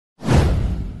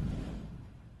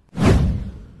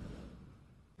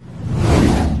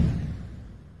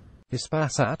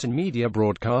Hispasat and Media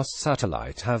Broadcast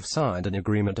Satellite have signed an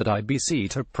agreement at IBC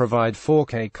to provide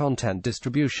 4K content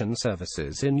distribution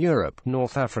services in Europe,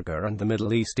 North Africa and the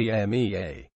Middle East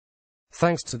 (EMEA).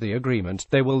 Thanks to the agreement,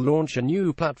 they will launch a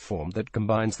new platform that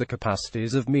combines the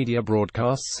capacities of Media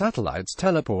Broadcast Satellite's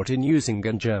teleport in Usingen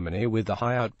and Germany with the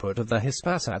high output of the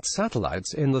Hispasat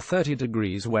satellites in the 30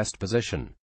 degrees west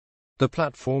position. The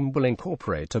platform will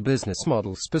incorporate a business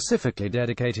model specifically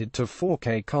dedicated to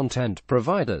 4K content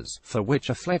providers, for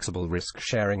which a flexible risk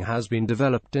sharing has been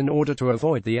developed in order to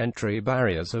avoid the entry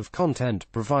barriers of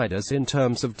content providers in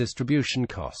terms of distribution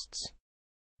costs.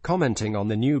 Commenting on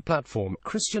the new platform,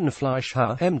 Christian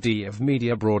Fleischer, MD of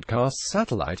Media Broadcast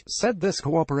Satellite, said this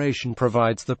cooperation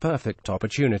provides the perfect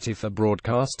opportunity for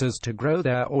broadcasters to grow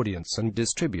their audience and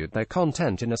distribute their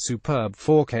content in a superb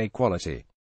 4K quality.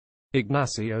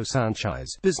 Ignacio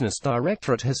Sanchez, business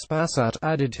director at Hispasat,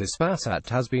 added Hispasat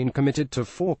has been committed to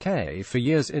 4K for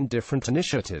years in different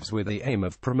initiatives with the aim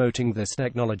of promoting this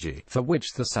technology, for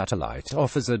which the satellite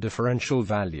offers a differential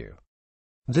value.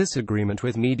 This agreement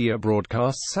with Media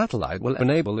Broadcast Satellite will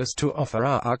enable us to offer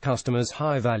our customers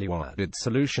high-value-added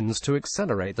solutions to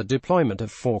accelerate the deployment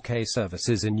of 4K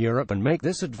services in Europe and make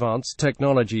this advanced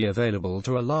technology available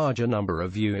to a larger number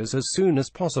of viewers as soon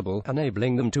as possible,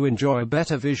 enabling them to enjoy a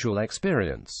better visual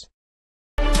experience.